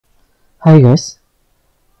Hi guys,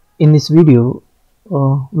 in this video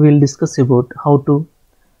we will discuss about how to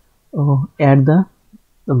add the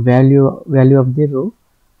value of the row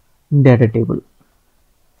in data table,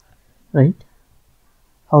 right?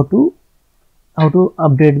 How to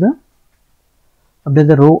update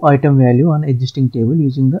the row item value on existing table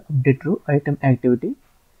using the update row item activity,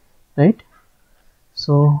 right?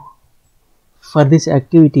 So for this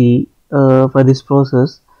activity, for this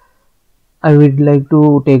process, I would like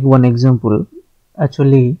to take one example.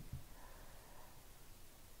 Actually,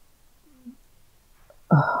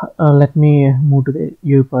 let me move to the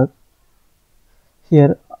Uipath.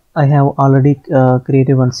 Here I have already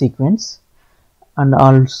created one sequence and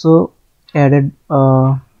also added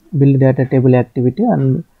build data table activity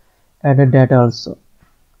and added data also.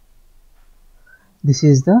 This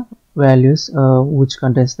is the values which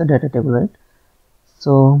contains the data table, right?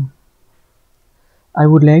 So I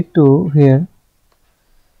would like to here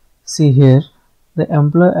see here the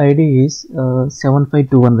employee ID is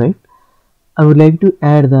 7521, right? I would like to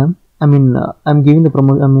add them. I'm giving the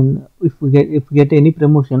promotion. If we get any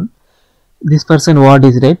promotion, this person word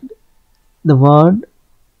is right. The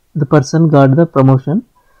person got the promotion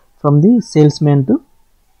from the salesman to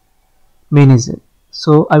manager.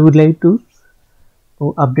 So I would like to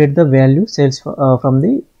update the value from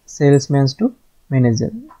the salesman to manager.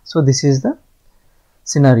 So this is the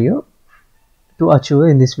scenario to achieve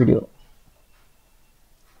in this video.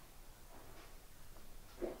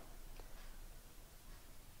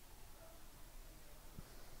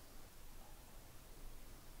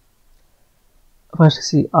 First,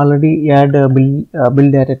 see, already add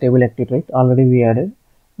build data table activity, right? Already we added.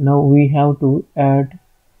 Now we have to add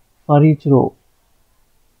for each row.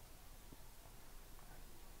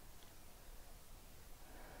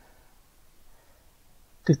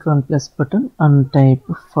 Click on plus button and type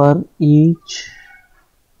for each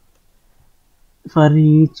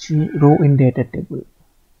row in data table.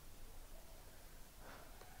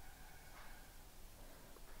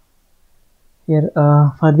 Here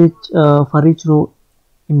for each row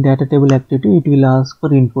in data table activity, it will ask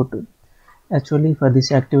for input. Actually, for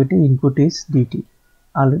this activity, input is dt.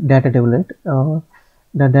 Data table, right?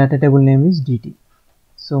 The data table name is dt.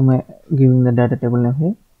 So I'm giving the data table name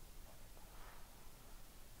here.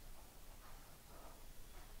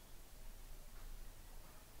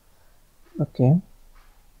 Okay.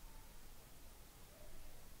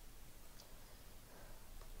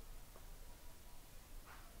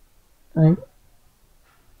 Right.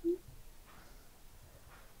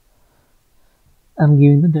 I'm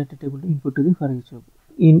giving the data table input to the for each row.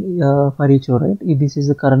 For each row, right? This is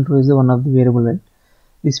the current row is the one of the variable, right?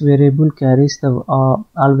 This variable carries the all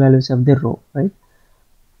values of the row, right?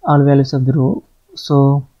 All values of the row.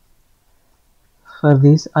 So for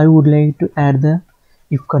this, I would like to add the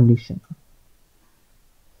if condition.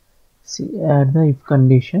 See, add the if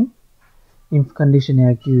condition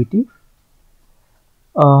activity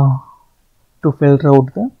to filter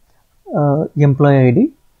out the employee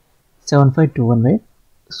ID 7521, right?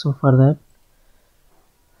 So for that,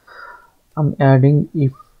 I'm adding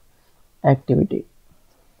if activity,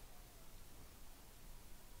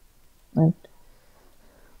 right?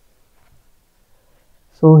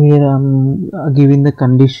 So here I'm giving the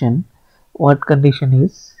condition. What condition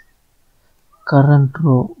is current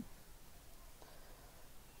row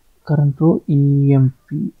emp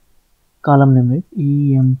column name, right?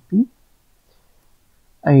 emp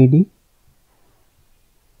id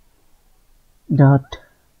dot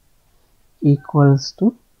equals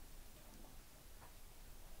to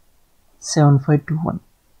 7521.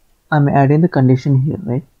 I'm adding the condition here,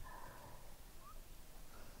 right?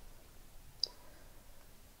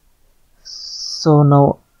 So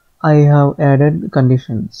now I have added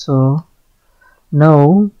condition. So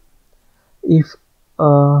now if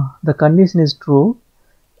the condition is true,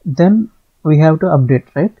 then we have to update,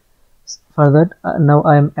 right? For that, now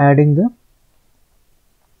I am adding the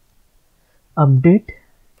update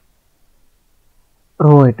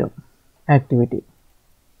row item activity.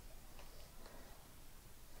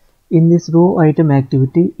 In this row item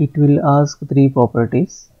activity, it will ask three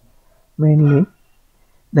properties mainly.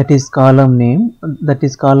 That is column name.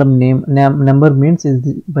 Number means is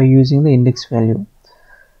by using the index value.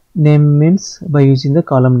 Name means by using the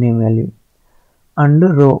column name value. And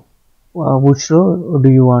row, which row do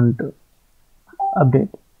you want to update,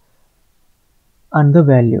 and the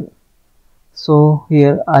value. So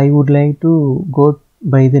here I would like to go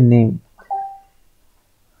by the name.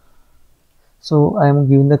 So I am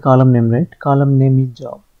giving the column name, right? Column name is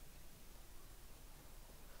job.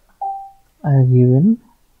 I have given.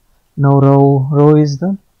 Now row is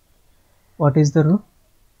the, what is the row?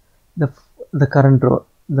 the current row,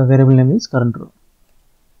 the variable name is current row.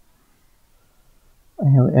 I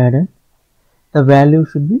have added. The value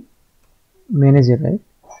should be manager, right?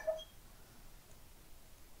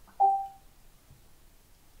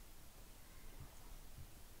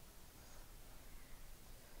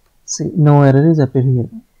 See, no error is appear here.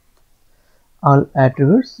 All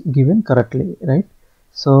attributes given correctly, right?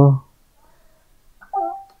 So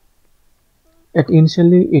at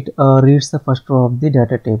initially it reads the first row of the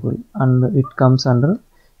data table and it comes under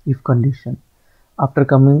if condition. After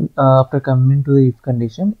coming to the if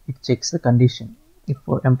condition, it checks the condition. If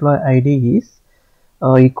employee ID is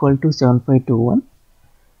equal to 7521,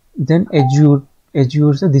 then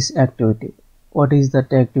executes this activity. What is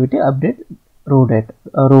that activity? Update row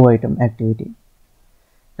item activity,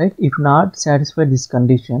 right? If not satisfied this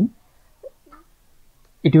condition,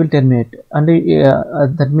 it will terminate, and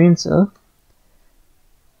that means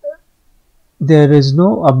there is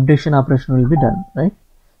no updation operation will be done, right?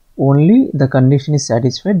 Only the condition is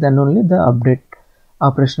satisfied, then only the update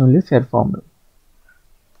operation will be performed.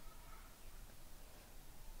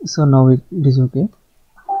 So now it is okay.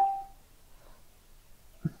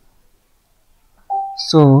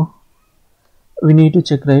 So we need to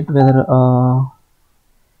check, right, whether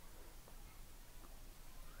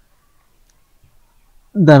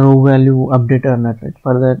the row value update or not, right?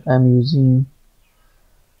 For that I am using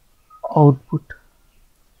output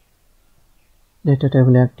data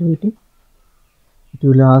table activity. It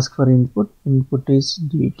will ask for input. Input is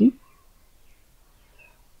dt.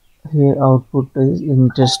 Here output is in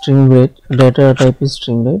string weight. Data type is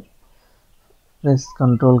string, right? Press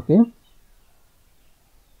Ctrl K.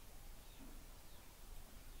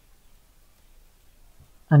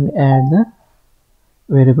 And add the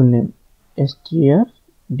variable name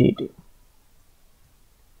strdt.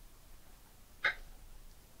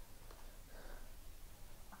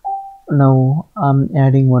 Now I'm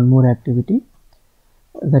adding one more activity,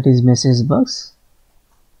 that is message box,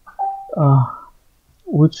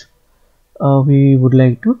 which we would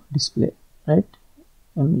like to display, right?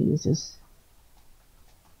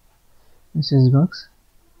 message box,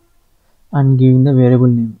 and giving the variable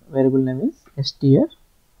name. Variable name is strdt.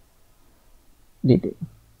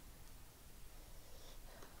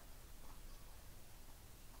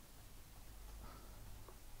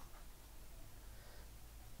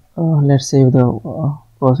 Let's save the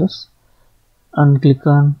process and click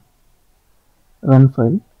on run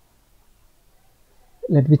file.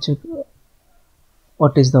 Let me check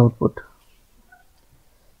what is the output.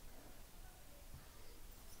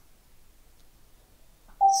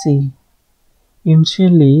 See,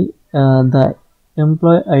 initially the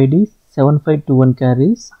employee ID 7521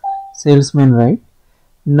 carries salesman, right?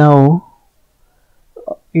 Now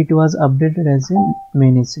it was updated as a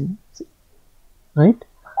manager, right?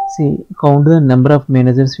 See, count the number of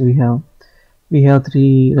managers we have. We have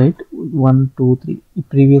 3, right? 1, 2, 3.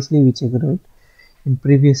 Previously we checked, right? In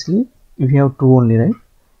previously we have 2 only, right?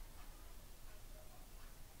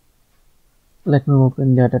 Let me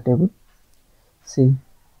open data table. See,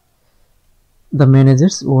 the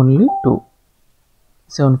managers only 2,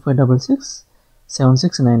 7566,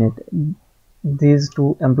 7698. These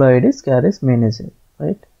 2 employee IDs carries manager,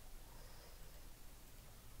 right?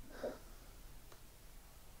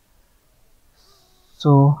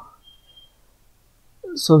 So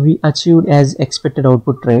we achieved as expected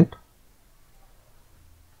output, right?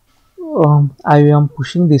 I am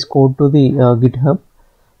pushing this code to the GitHub.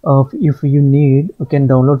 If you need, you can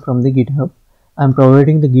download from the GitHub. I am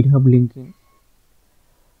providing the GitHub link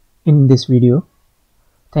in this video.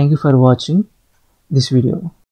 Thank you for watching this video.